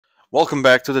Welcome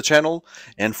back to the channel,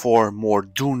 and for more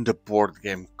Dune the board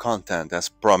game content as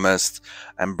promised,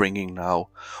 I'm bringing now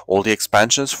all the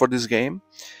expansions for this game,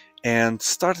 and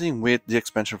starting with the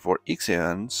expansion for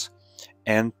Ixians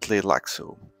and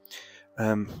Tleilaxu.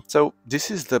 So this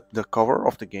is the cover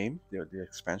of the game, the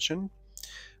expansion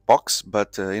box,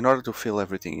 but in order to fill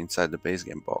everything inside the base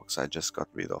game box, I just got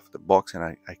rid of the box and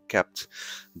I kept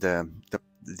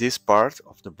this part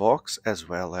of the box, as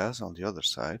well as on the other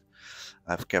side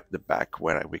I've kept the back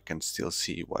where we can still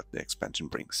see what the expansion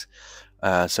brings.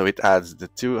 So it adds the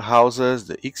two houses,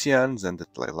 the Ixians and the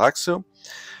Tleilaxu.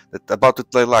 About the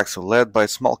Tleilaxu, led by a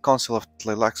small council of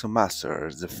Tleilaxu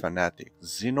Masters, the fanatic,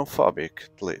 xenophobic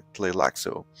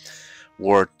Tleilaxu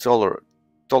were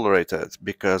tolerated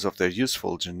because of their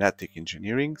useful genetic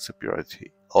engineering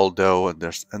superiority, although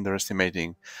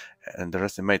underestimated,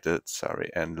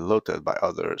 and loathed by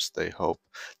others. They hope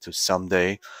to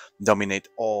someday dominate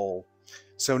all.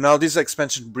 So now this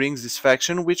expansion brings this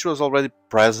faction, which was already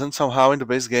present somehow in the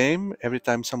base game. Every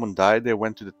time someone died, they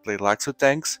went to the Tleilaxu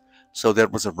tanks. So there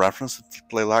was a reference to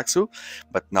Tleilaxu,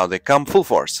 but now they come full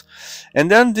force.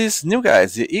 And then these new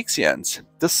guys, the Ixians.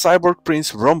 The cyborg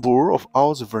prince Rhombur of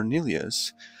House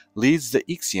Vernius leads the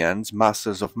Ixians,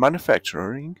 masters of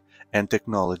manufacturing and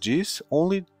technologies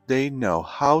only they know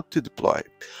how to deploy.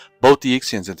 Both the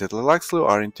Ixians and the Tleilaxu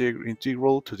are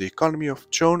integral to the economy of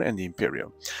CHOAM and the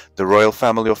Imperium. The royal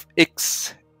family of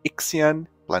Ixian,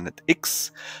 planet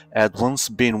Ix, had once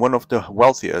been one of the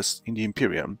wealthiest in the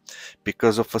Imperium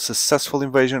because of a successful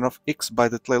invasion of Ix by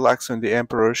the Tleilaxu and the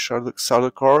Emperor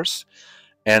Sardaukar,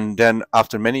 and then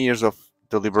after many years of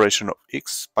the liberation of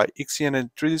Ix by Ixian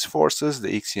and Atreides forces, the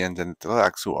Ixians and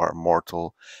Tleilaxu are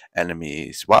mortal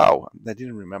enemies. Wow, I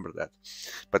didn't remember that.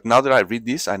 But now that I read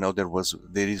this, I know there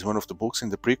is one of the books in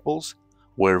the prequels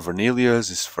where Vernius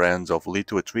is friends of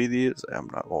Leto Atreides,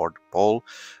 or Paul.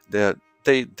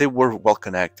 They were well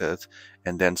connected,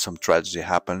 and then some tragedy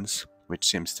happens, which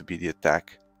seems to be the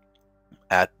attack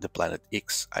at the planet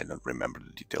Ix. I don't remember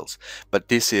the details, but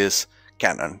this is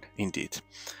canon indeed.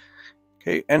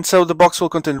 Okay, and so the box will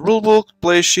contain rulebook,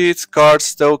 play sheets,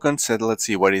 cards, tokens, and let's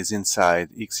see what is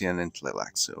inside Ixian and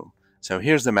Tleilaxu. So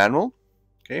here's the manual.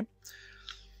 Okay.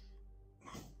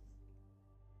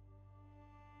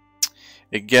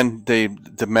 Again,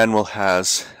 the manual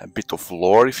has a bit of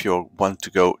lore if you want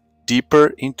to go deeper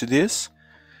into this.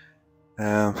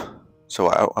 So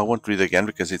I won't read again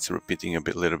because it's repeating a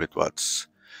little bit what's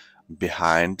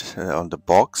behind on the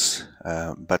box.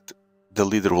 But the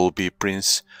leader will be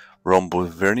Prince Rhombur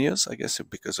of Vernius, I guess,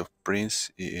 because of Prince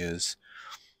he is,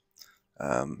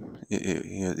 and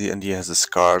he has the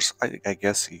scars. I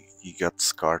guess he got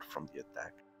scarred from the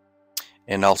attack.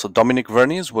 And also Dominic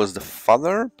Vernius was the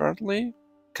father, apparently.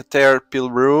 Kater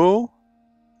Pilru,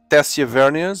 Tessia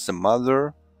Vernius, the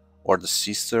mother or the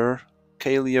sister.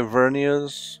 Kalia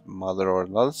Vernius, mother or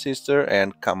another sister,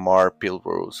 and Kamar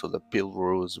Pilru. So the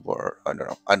Pilrus were,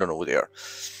 I don't know who they are.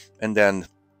 And then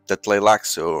the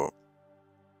Tleilaxu,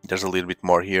 there's a little bit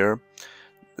more here.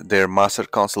 Their master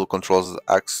council controls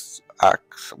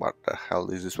what the hell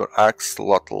is this?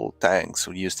 Axolotl tanks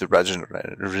who used to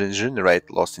regenerate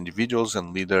lost individuals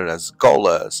and leader as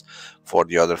golas for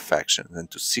the other factions, and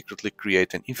to secretly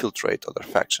create and infiltrate other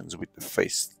factions with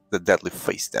the deadly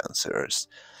face dancers.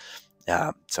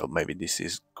 So maybe this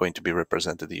is going to be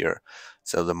represented here.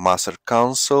 So the master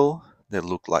council, they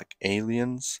look like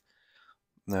aliens,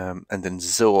 and then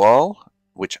Zoal,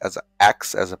 which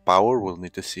acts as a power. We'll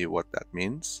need to see what that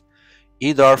means.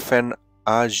 Idarfen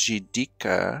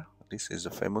Ajidika, this is a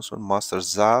famous one. Master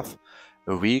Zav,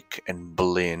 Week, and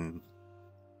Blin.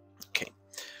 Okay.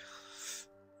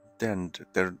 Then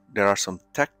there are some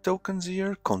tech tokens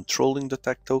here. Controlling the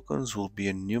tech tokens will be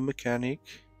a new mechanic,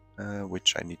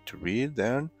 which I need to read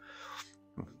then.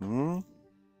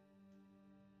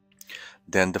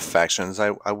 Then the factions,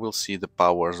 I will see the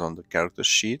powers on the character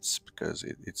sheets because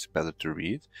it's better to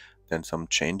read. Then some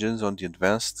changes on the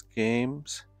advanced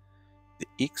games. The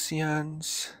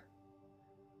Ixians,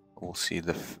 we'll see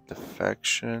the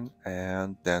faction,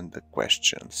 and then the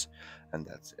questions, and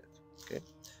that's it. Okay,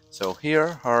 so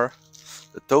here are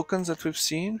the tokens that we've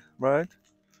seen, right?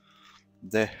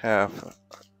 They have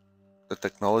the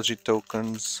technology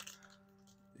tokens.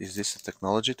 Is this a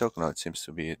technology token? No, it seems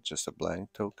to be just a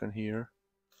blank token here.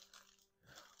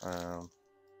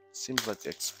 Seems like the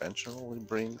expansion only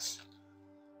brings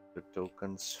the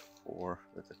tokens for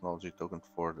the technology token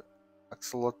for the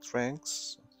Axolotl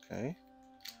ranks. Okay,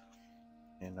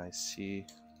 and I see,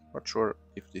 not sure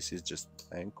if this is just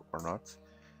blank or not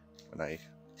when I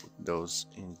put those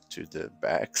into the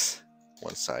bags.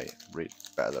 Once I read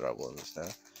better, I will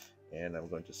understand. And I'm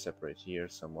going to separate here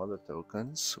some other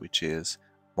tokens, which is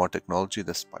more technology,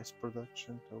 the spice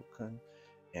production token,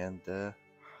 and the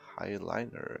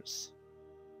highliners.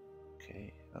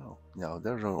 Okay, oh, no,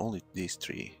 there are only these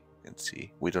three. You can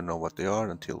see. We don't know what they are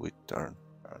until we turn.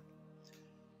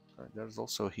 There's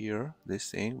also here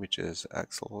this thing, which is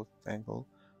axle angle.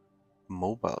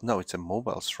 Mobile. No, it's a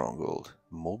mobile stronghold.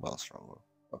 Mobile stronghold.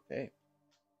 Okay.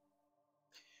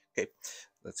 Okay,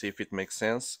 let's see if it makes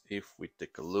sense if we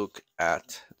take a look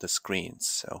at the screens.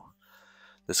 So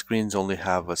the screens only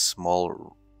have a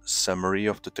small summary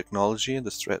of the technology and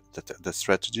the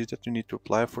strategy that you need to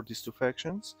apply for these two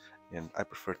factions, and I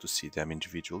prefer to see them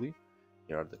individually.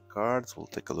 Here are the cards, we'll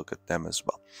take a look at them as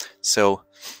well. So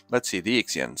let's see, the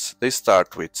Ixians, they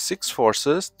start with 6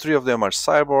 forces, 3 of them are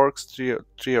cyborgs,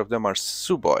 three of them are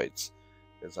suboids.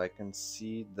 As I can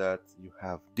see that you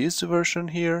have this version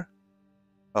here.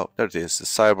 Oh, there it is, the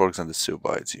cyborgs and the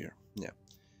suboids here. Yeah.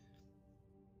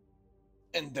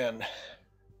 And then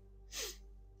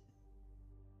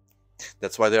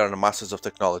that's why they are the masters of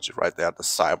technology, right? They are the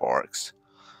cyborgs.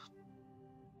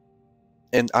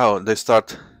 And oh, they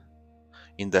start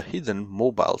in the hidden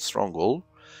mobile stronghold.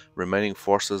 Remaining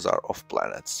forces are off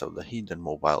planet, so the hidden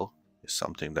mobile is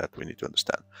something that we need to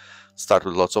understand. Start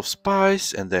with lots of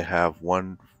spice, and they have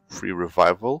 1 free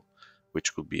revival,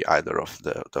 which could be either of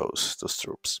those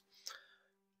troops.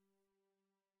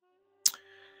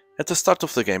 At the start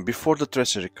of the game, before the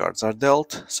treasury cards are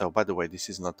dealt, so by the way, this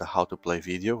is not a how to play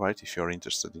video, right? If you're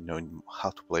interested in knowing how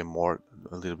to play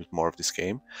a little bit more of this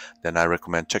game, then I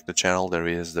recommend check the channel. There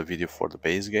is the video for the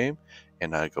base game,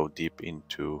 and I go deep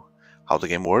into how the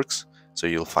game works, so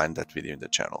you'll find that video in the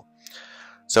channel.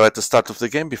 So at the start of the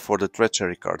game, before the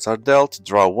treasury cards are dealt,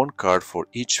 draw 1 card for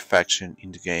each faction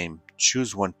in the game.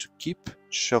 Choose 1 to keep,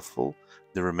 shuffle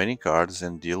the remaining cards,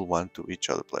 and deal 1 to each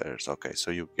other players. Okay,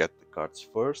 so you get the cards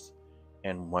first,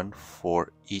 and 1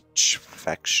 for each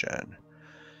faction,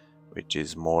 which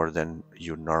is more than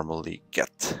you normally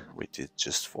get, which is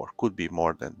just 4. Could be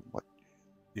more than what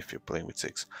if you're playing with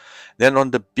 6. Then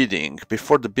on the bidding,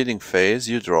 before the bidding phase,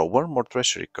 you draw 1 more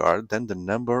treasury card, then the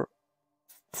number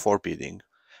for bidding,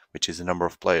 which is the number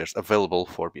of players available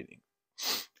for bidding.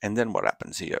 And then what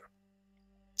happens here?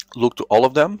 Look to all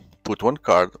of them, put 1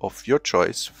 card of your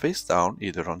choice face down,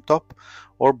 either on top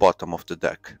or bottom of the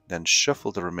deck. Then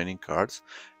shuffle the remaining cards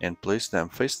and place them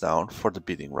face down for the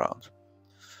bidding round.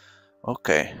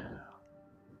 Okay,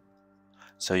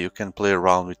 so you can play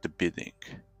around with the bidding,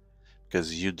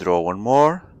 because you draw 1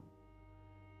 more,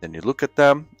 then you look at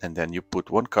them, and then you put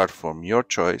 1 card from your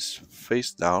choice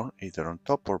face down, either on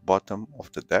top or bottom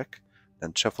of the deck,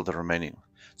 then shuffle the remaining.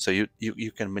 So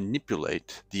you can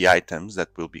manipulate the items that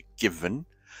will be given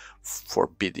for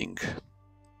bidding,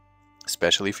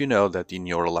 especially if you know that in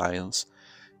your alliance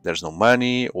there's no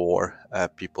money, or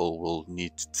people will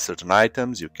need certain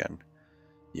items. You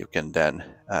can then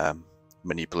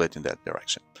manipulate in that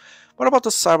direction. What about the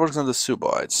cyborgs and the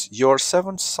suboids? Your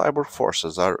 7 cyborg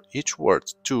forces are each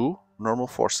worth 2 normal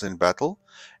forces in battle,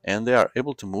 and they are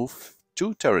able to move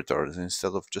 2 territories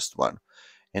instead of just 1,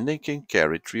 and they can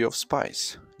carry 3 of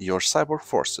spice. Your cyborg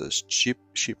forces ship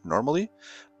normally,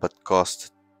 but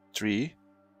cost 3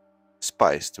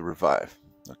 spice to revive.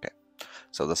 Okay,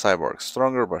 so the cyborgs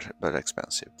stronger but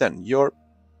expensive. Then your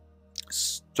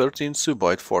 13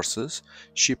 suboid forces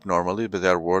ship normally, but they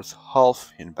are worth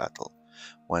half in battle.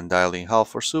 When dialing half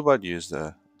for suboid, use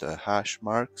the hash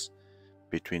marks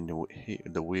between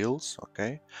the wheels.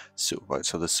 Okay, suboid.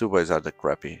 So the suboids are the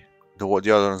crappy. The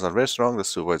other ones are very strong. The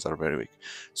suboids are very weak.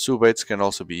 Suboids can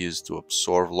also be used to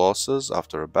absorb losses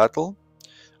after a battle.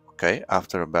 Okay,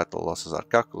 after a battle, losses are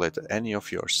calculated. Any of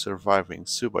your surviving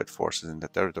suboid forces in the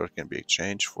territory can be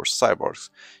exchanged for cyborgs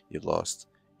you lost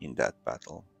in that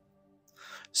battle.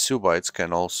 Suboids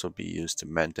can also be used to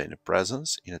maintain a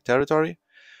presence in a territory,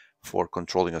 for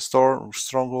controlling a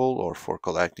stronghold, or for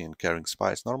collecting and carrying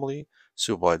spice normally.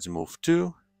 Suboids move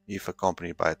 2 if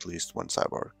accompanied by at least 1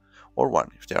 cyborg, or 1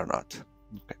 if they are not.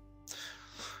 Okay.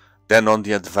 Then on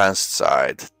the advanced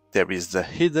side, there is the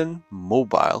hidden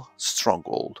mobile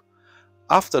stronghold.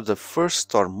 After the first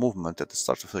storm movement at the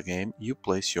start of the game, you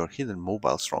place your hidden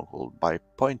mobile stronghold by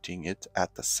pointing it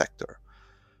at a sector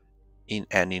in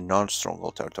any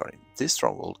non-stronghold territory. This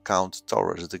stronghold counts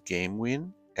towards the game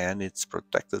win, and it's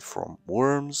protected from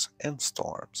worms and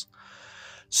storms.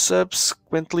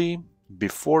 Subsequently,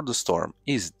 before the storm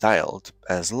is dialed,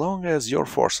 as long as your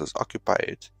forces occupy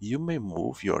it, you may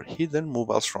move your hidden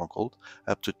mobile stronghold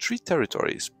up to 3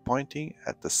 territories, pointing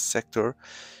at the sector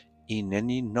in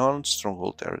any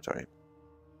non-stronghold territory.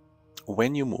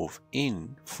 when you move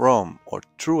in, from, or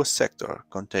through a sector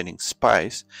containing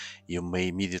spies, you may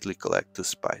immediately collect 2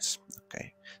 spies.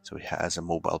 Okay, so it has a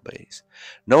mobile base.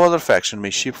 No other faction may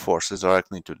ship forces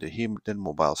directly into the hidden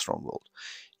mobile stronghold,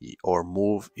 or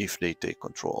move if they take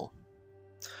control.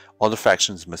 Other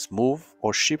factions must move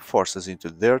or ship forces into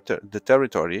the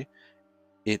territory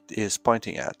it is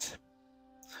pointing at.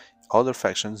 Other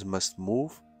factions must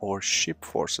move or ship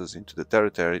forces into the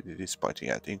territory it is pointing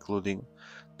at, including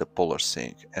the polar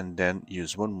sink, and then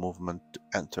use 1 movement to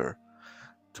enter.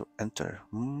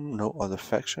 No other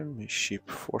faction may ship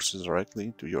forces directly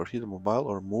into your hidden mobile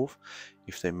or move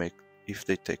if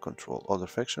they take control. Other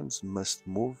factions must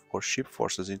move or ship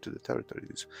forces into the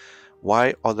territories.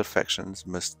 Why other factions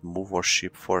must move or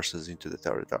ship forces into the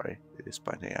territory it is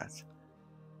pointing at?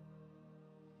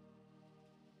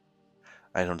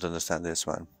 I don't understand this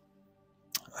one.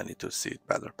 I need to see it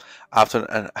better. After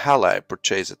an ally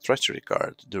purchases a treachery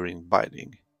card during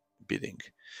bidding,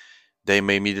 they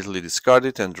may immediately discard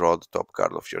it and draw the top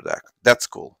card of your deck. That's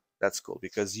cool. That's cool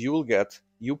because you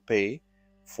pay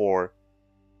for,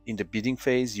 in the bidding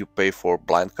phase, you pay for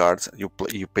blind cards. You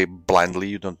pay blindly.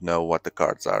 You don't know what the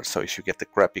cards are. So if you get the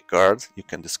crappy card, you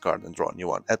can discard and draw a new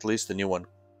one. At least the new one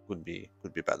could be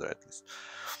better at least.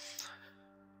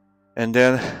 And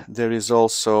then there is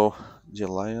also the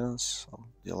alliance.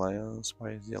 Why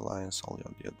is the alliance only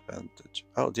on the advantage?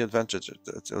 Oh, the advantage.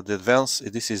 The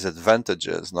advanced. This is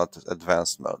advantages, not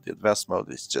advanced mode. The advanced mode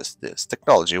is just this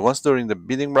technology. Once during the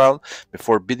bidding round,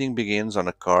 before bidding begins on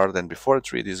a card, and before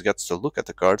Atreides gets to look at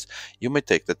the cards, you may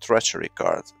take the treachery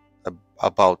card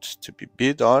about to be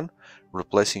bid on,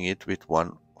 replacing it with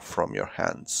one from your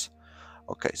hands.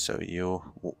 Okay, so you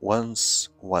once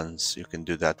you can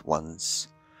do that once.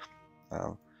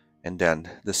 And then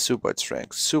the suboid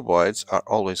strength. Suboids are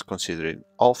always considered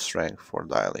off strength for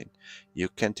dialing. You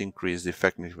can't increase the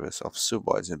effectiveness of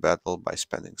suboids in battle by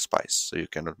spending spice, so you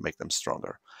cannot make them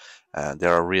stronger. They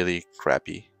are really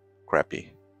crappy.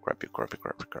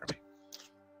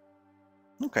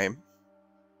 Okay.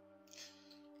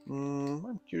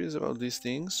 I'm curious about these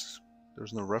things.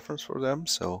 There's no reference for them,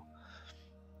 so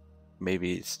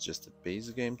maybe it's just a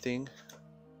base game thing.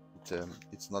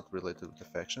 It's not related to the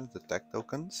factions, the tech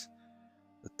tokens.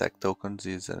 The tech tokens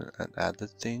is an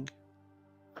added thing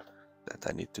that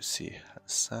I need to see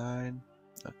assign.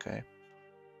 Okay.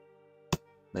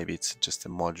 Maybe it's just a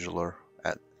modular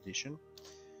addition.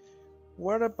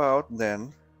 What about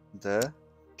then the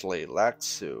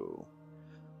Tleilaxu?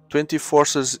 20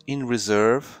 forces in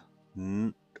reserve,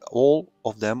 all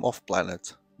of them off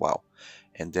planet. Wow.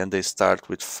 And then they start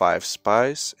with 5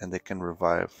 spies and they can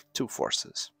revive 2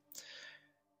 forces.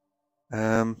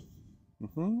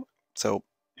 So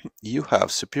you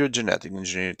have superior genetic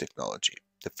engineering technology,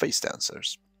 the face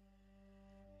dancers.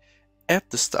 At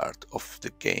the start of the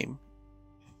game,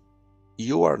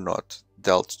 you are not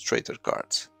dealt traitor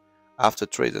cards. After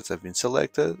traitors have been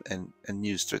selected and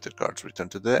new traitor cards return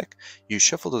to the deck, you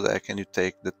shuffle the deck and you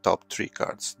take the top 3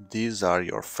 cards. These are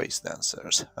your face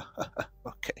dancers.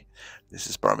 Okay, this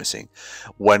is promising.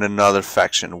 When another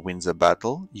faction wins a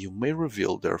battle, you may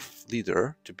reveal their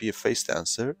leader to be a face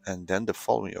dancer, and then the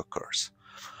following occurs.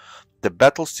 The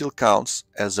battle still counts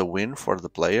as a win for the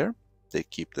player. They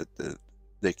keep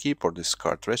or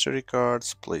discard treasury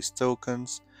cards, place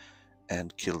tokens,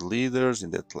 and kill leaders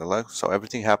in the Tleilaxu. So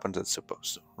everything happens as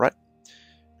supposed to, right?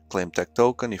 Claim tech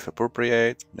token if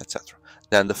appropriate, etc.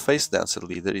 Then the face dancer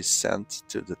leader is sent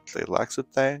to the Tleilaxu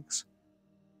tanks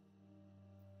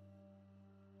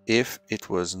if it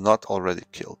was not already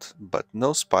killed, but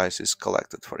no spice is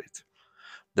collected for it.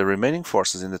 The remaining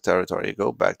forces in the territory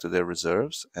go back to their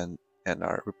reserves and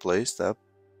are replaced up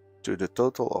to the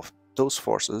total of those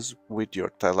forces with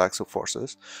your Tleilaxu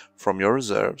forces from your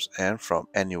reserves and from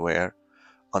anywhere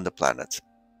on the planet.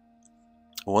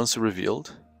 Once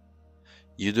revealed,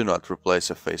 you do not replace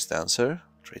a face dancer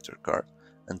traitor card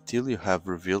until you have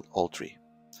revealed all 3.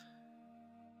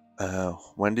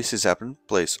 When this is happened,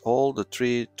 place all the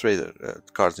 3 traitor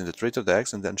cards in the traitor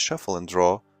decks and then shuffle and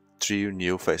draw 3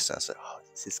 new face dancers. Oh,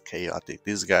 this is chaotic.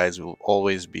 These guys will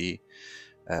always be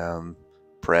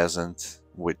present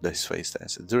with this face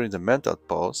dancer. During the mental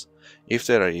pause, if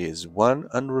there is one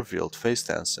unrevealed face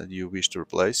dancer you wish to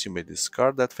replace, you may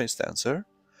discard that face dancer,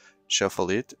 shuffle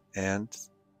it, and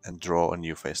draw a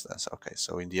new face dancer. Okay,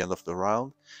 so in the end of the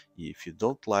round, if you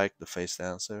don't like the face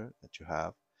dancer that you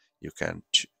have, you can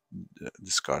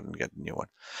discard and get a new one.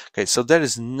 Okay, so there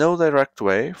is no direct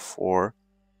way for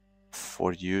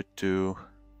you to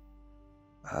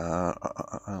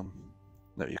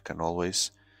no, you can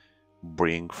always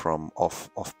bring from off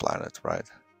planet, right?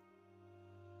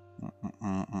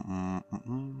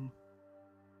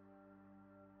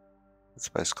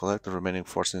 Spice collector, remaining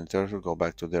forces in the territory go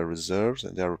back to their reserves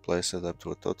and they are replaced up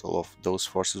to a total of those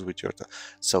forces with your...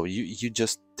 So you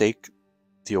just take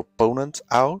the opponent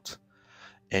out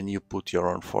and you put your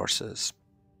own forces.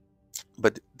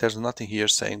 But there's nothing here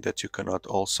saying that you cannot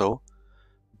also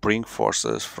bring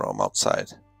forces from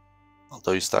outside.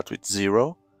 Although you start with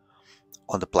 0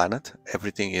 on the planet,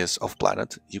 everything is off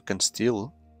planet, you can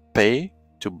still pay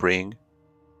to bring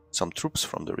some troops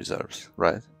from the reserves,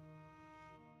 right?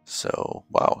 So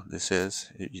wow, this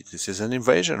is an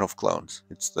invasion of clones.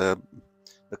 It's the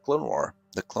Clone War,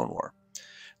 the Clone War.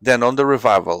 Then on the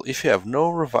revival, if you have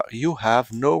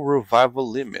no revival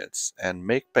limits and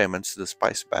make payments to the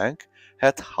Spice Bank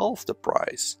at half the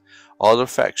price. Other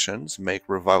factions make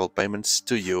revival payments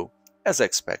to you as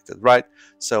expected, right?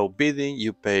 So bidding,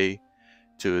 you pay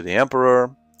to the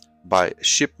Emperor. By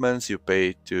shipments, you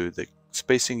pay to the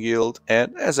Spacing Guild,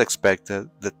 and as expected,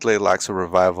 the Tleilaxu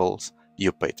revivals,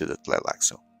 you pay to the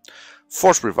Tleilaxu.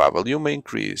 Force revival, you may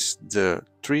increase the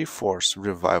 3 force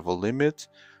revival limit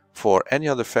for any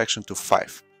other faction to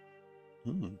 5.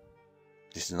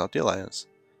 This is not the Alliance.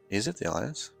 Is it the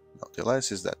Alliance? No, the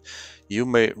Alliance is that. You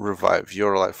may revive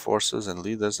your allied forces and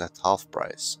leaders at half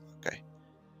price. Okay.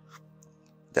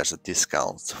 There's a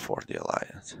discount for the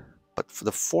Alliance. But for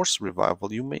the Force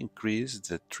revival, you may increase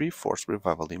the 3 force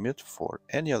revival limit for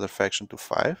any other faction to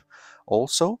 5.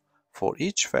 Also, for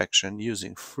each faction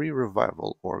using free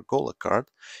revival or Gola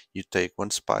card, you take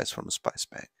 1 spice from the Spice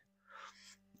Bank.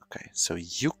 Okay, so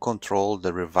you control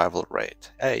the revival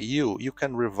rate. Hey, you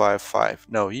can revive 5.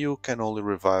 No, you can only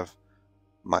revive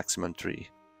maximum 3.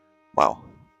 Wow,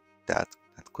 that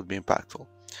could be impactful.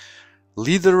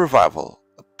 Leader revival.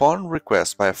 Upon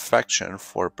request by a faction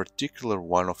for a particular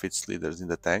one of its leaders in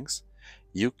the tanks,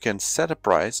 you can set a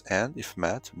price and, if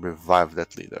met, revive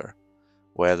that leader,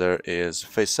 whether it is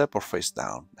face up or face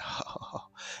down.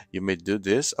 You may do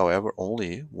this, however,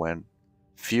 only when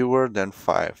fewer than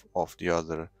 5 of the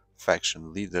other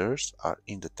faction leaders are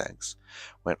in the tanks.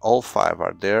 When all 5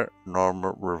 are there,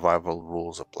 normal revival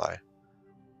rules apply.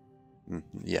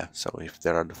 Yeah, so if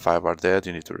there are the 5 are dead,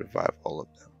 you need to revive all of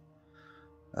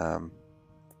them.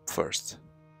 First,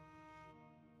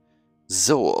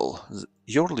 Zoel,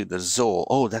 your leader Zoel.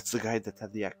 Oh, that's the guy that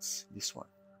had the axe. This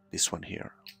one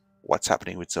here. What's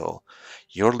happening with Zoel?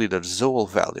 Your leader Zoel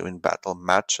value in battle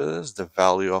matches the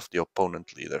value of the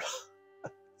opponent leader.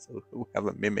 So we have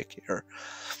a mimic here,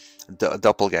 a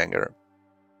doppelganger.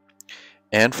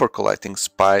 And for collecting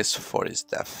spice for his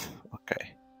death.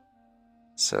 Okay,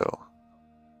 so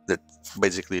that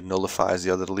basically nullifies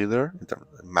the other leader in terms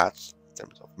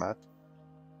of math.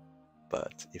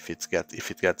 But if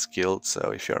it gets killed,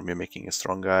 so if you are mimicking a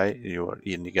strong guy,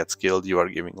 and he gets killed, you are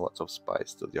giving lots of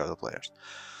spice to the other players.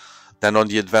 Then on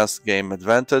the advanced game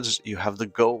advantage, you have the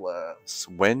golems.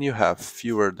 When you have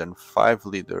fewer than 5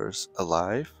 leaders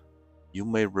alive, you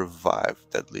may revive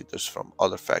dead leaders from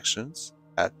other factions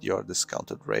at your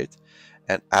discounted rate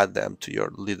and add them to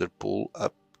your leader pool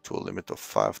up to a limit of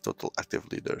 5 total active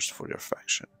leaders for your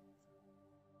faction.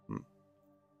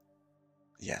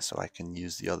 Yeah, so I can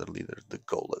use the other leaders, the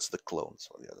golas, the clones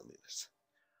for the other leaders.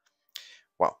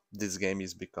 Wow, this game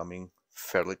is becoming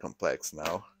fairly complex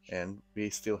now, and we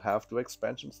still have 2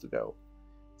 expansions to go.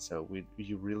 So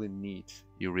you really need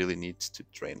to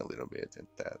train a little bit in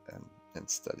that and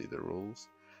study the rules,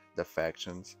 the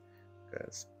factions,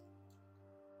 because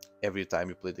every time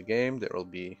you play the game, there will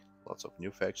be lots of new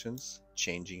factions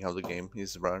changing how the game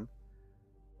is run.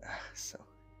 So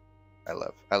I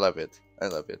love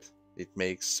it. It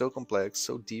makes so complex,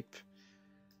 so deep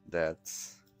that,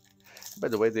 by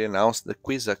the way, they announced the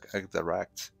Quizak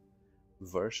Direct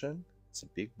version. It's a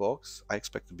big box. I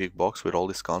expect a big box with all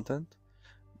this content,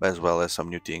 as well as some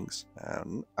new things.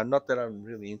 Not that I'm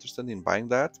really interested in buying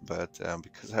that, but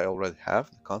because I already have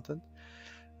the content.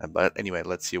 But anyway,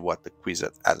 let's see what the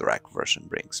Quizak Direct version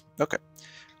brings. Okay,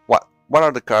 what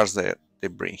are the cards that they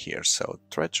bring here? So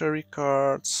treachery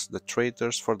cards, the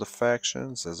traitors for the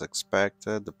factions as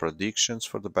expected, the predictions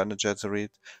for the Bene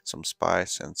Gesserit, some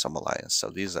spice and some alliance. So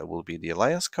these will be the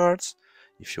alliance cards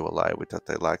if you ally with the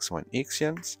Tleilaxu and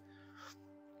Ixians.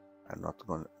 I'm not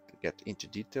going to get into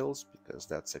details because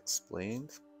that's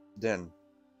explained. Then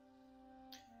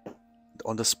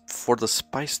for the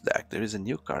spice deck, there is a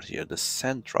new card here, the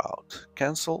Centrout.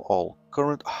 Cancel all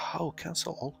current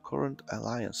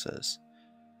alliances.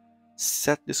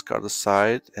 Set this card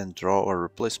aside and draw a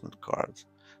replacement card.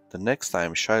 The next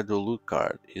time Shadow Loot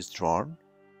card is drawn,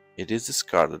 it is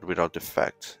discarded without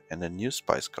effect, and a new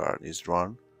spice card is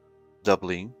drawn,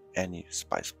 doubling any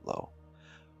spice blow.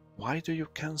 Why do you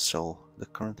cancel the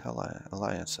current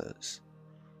alliances?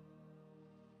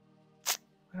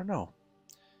 I don't know.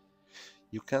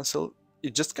 you cancel, you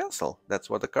just cancel. That's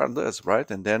what the card does, right?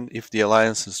 And then if the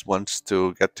alliances wants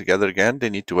to get together again, they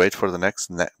need to wait for the next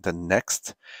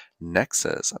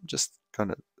nexus. I'm just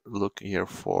gonna look here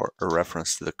for a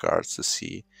reference to the cards to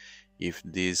see if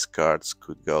these cards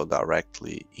could go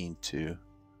directly into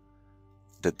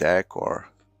the deck, or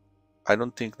I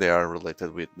don't think they are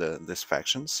related with this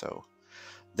faction. So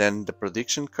then the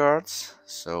prediction cards.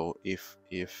 So if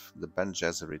the Bene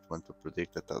Gesserit want to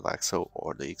predict that the Tleilaxu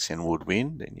or the Ixian would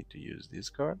win, they need to use these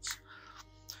cards.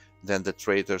 Then the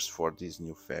traitors for these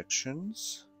new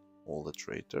factions, all the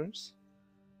traitors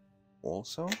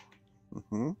also.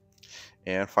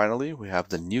 And finally we have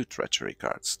the new treachery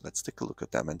cards. Let's take a look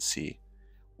at them and see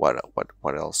what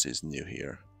else is new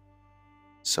here.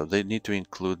 So they need to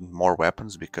include more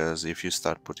weapons, because if you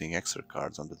start putting extra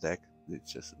cards on the deck, it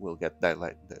just will get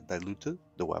diluted,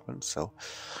 the weapons. So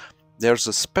there's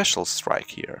a special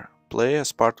strike here. Play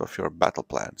as part of your battle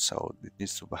plan, so it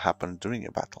needs to happen during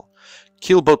a battle.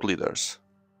 Kill both leaders.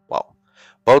 Wow.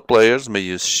 Both players may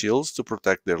use shields to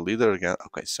protect their leader again.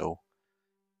 Okay, so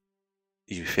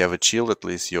if you have a shield, at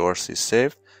least yours is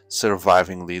safe.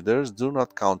 Surviving leaders do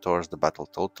not count towards the battle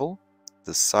total.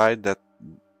 The side that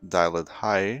dialed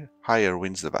higher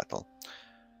wins the battle.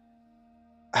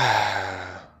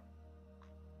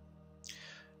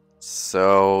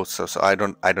 So I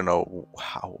don't know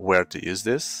where to use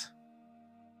this.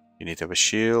 You need to have a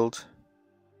shield,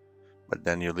 but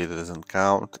then your leader doesn't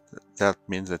count. That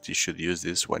means that you should use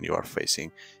this when you are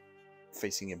facing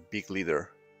a big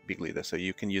leader. So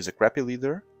you can use a crappy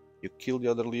leader, you kill the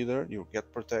other leader, you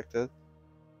get protected,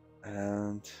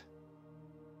 and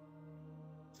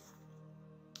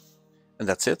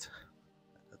that's it.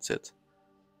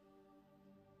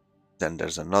 Then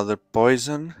there's another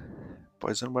poison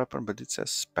weapon, but it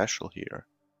says special here.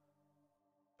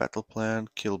 Battle plan,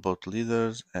 kill both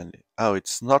leaders, and oh,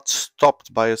 it's not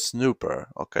stopped by a snooper.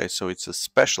 Okay, so it's a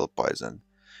special poison.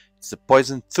 It's the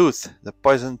poison tooth.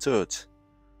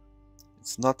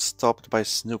 It's not stopped by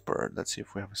snooper. Let's see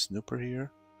if we have a snooper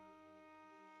here.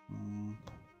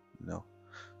 No,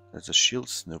 there's a shield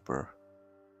snooper.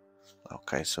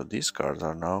 Okay, so these cards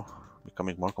are now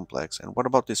becoming more complex. And what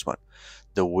about this one?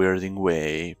 The Weirding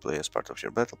Way. Play as part of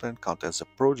your battle plan. Count as a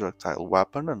projectile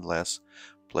weapon unless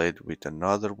played with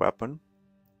another weapon.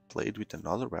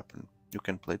 You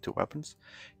can play two weapons.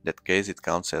 In that case, it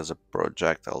counts as a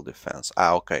projectile defense.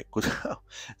 Ah, okay, good.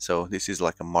 So this is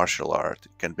like a martial art.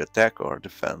 It can be attack or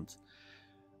defend.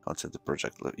 Counts as the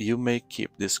projectile. You may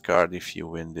keep this card if you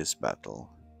win this battle.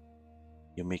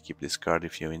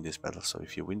 So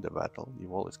if you win the battle,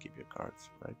 you always keep your cards,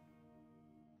 right?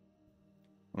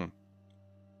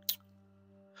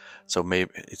 So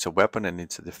maybe it's a weapon and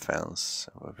it's a defense.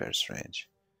 So very strange.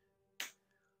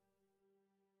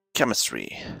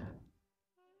 Chemistry.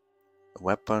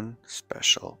 Weapon,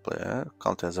 special.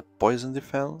 Count as a poison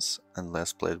defense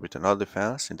unless played with another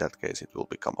defense. In that case, it will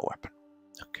become a weapon.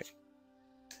 Okay.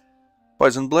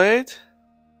 Poison blade.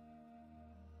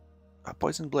 A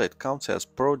poison blade counts as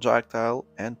projectile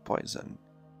and poison.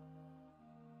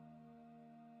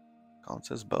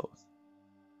 Counts as both.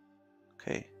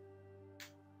 Okay.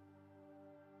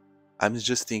 I'm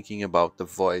just thinking about the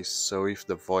voice. So if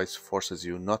the voice forces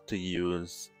you not to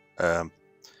use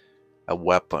a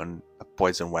weapon, a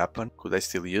poison weapon, could I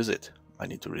still use it? I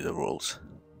need to read the rules.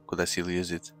 Could I still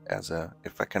use it as a,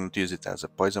 if I cannot use it as a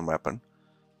poison weapon,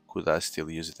 could I still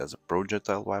use it as a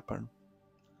projectile weapon?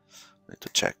 I need to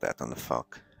check that on the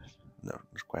FAQ. No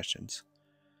questions.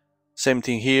 Same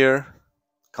thing here.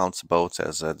 Counts both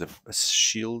as a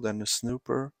shield and a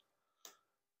snooper.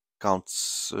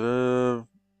 Counts.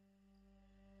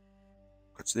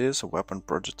 What's this? A weapon,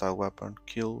 projectile weapon.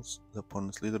 Kills the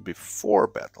opponent's leader before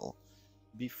battle.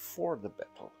 Before the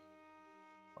battle.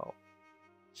 Oh.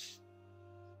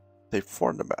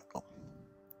 Before the battle.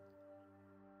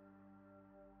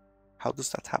 How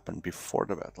does that happen before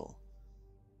the battle?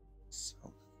 So,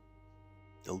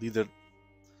 the leader,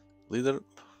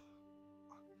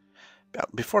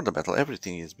 before the battle,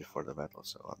 everything is before the battle,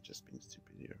 so I'm just being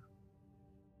stupid here.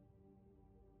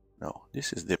 No,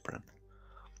 this is different.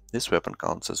 This weapon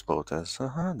counts as both as,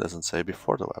 doesn't say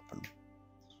before the weapon.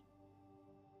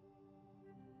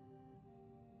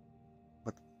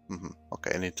 But,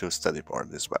 okay, I need to study more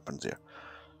these weapons here.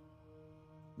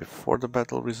 Before the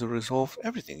battle is resolved,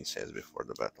 everything says before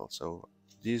the battle, so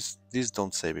these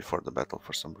don't say before the battle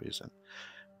for some reason.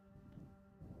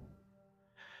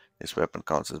 This weapon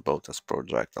counts as both as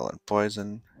projectile and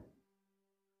poison.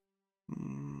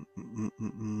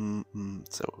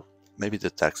 So maybe the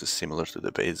text is similar to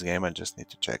the base game, I just need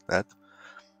to check that.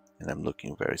 And I'm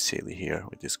looking very silly here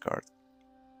with this card.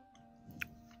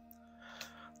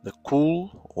 The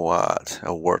cool, what?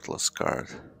 A worthless card.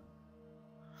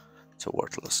 It's a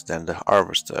worthless. Then the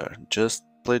harvester. Just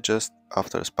play just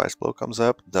after a spice blow comes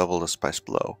up, double the spice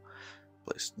blow.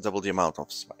 Please double the amount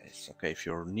of spice. Okay, if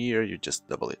you're near, you just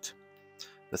double it.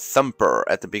 The thumper.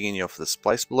 At the beginning of the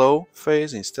spice blow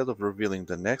phase, instead of revealing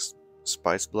the next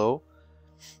spice blow,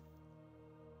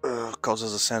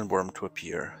 causes a sandworm to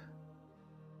appear.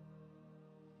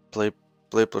 Play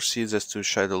proceeds as to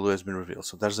Shadowloo has been revealed.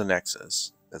 So there's a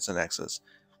nexus. That's a nexus.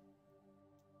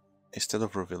 Instead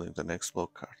of revealing the next blow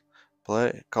card,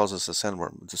 play causes a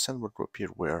sandworm. The sandworm to appear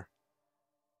where?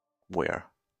 Where?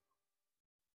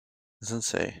 Doesn't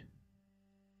say.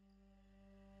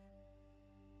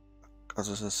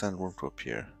 Causes a sandworm to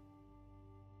appear.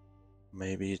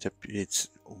 Maybe it's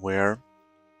where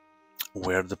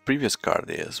the previous card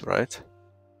is, right?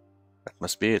 That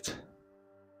must be it.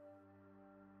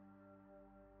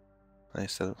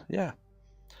 Instead of, yeah,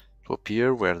 to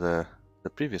appear where the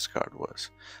previous card was.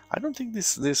 I don't think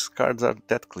these cards are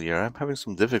that clear. I'm having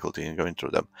some difficulty in going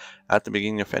through them. At the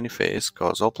beginning of any phase,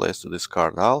 cause all players to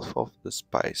discard half of the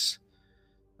spice.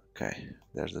 Okay,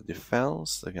 there's the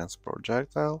defense against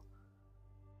projectile.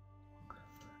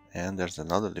 And there's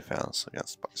another defense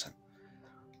against poison.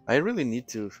 I really need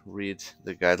to read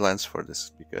the guidelines for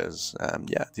this because,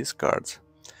 yeah, these cards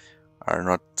are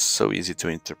not so easy to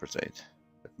interpret.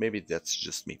 But maybe that's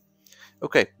just me.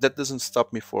 Okay, that doesn't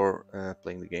stop me for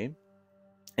playing the game.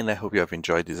 And I hope you have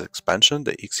enjoyed this expansion,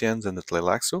 the Ixians and the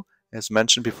Tleilaxu. As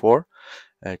mentioned before,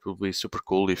 it would be super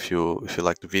cool if you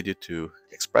like the video to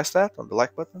express that on the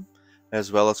like button,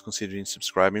 as well as considering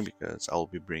subscribing because I'll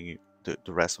be bringing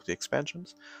the rest of the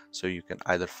expansions, so you can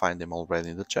either find them already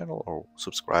in the channel or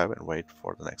subscribe and wait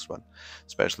for the next one.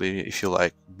 Especially if you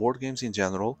like board games in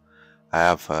general, I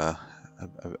have a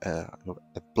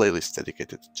playlist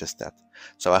dedicated to just that.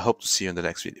 So I hope to see you in the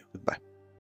next video. Goodbye.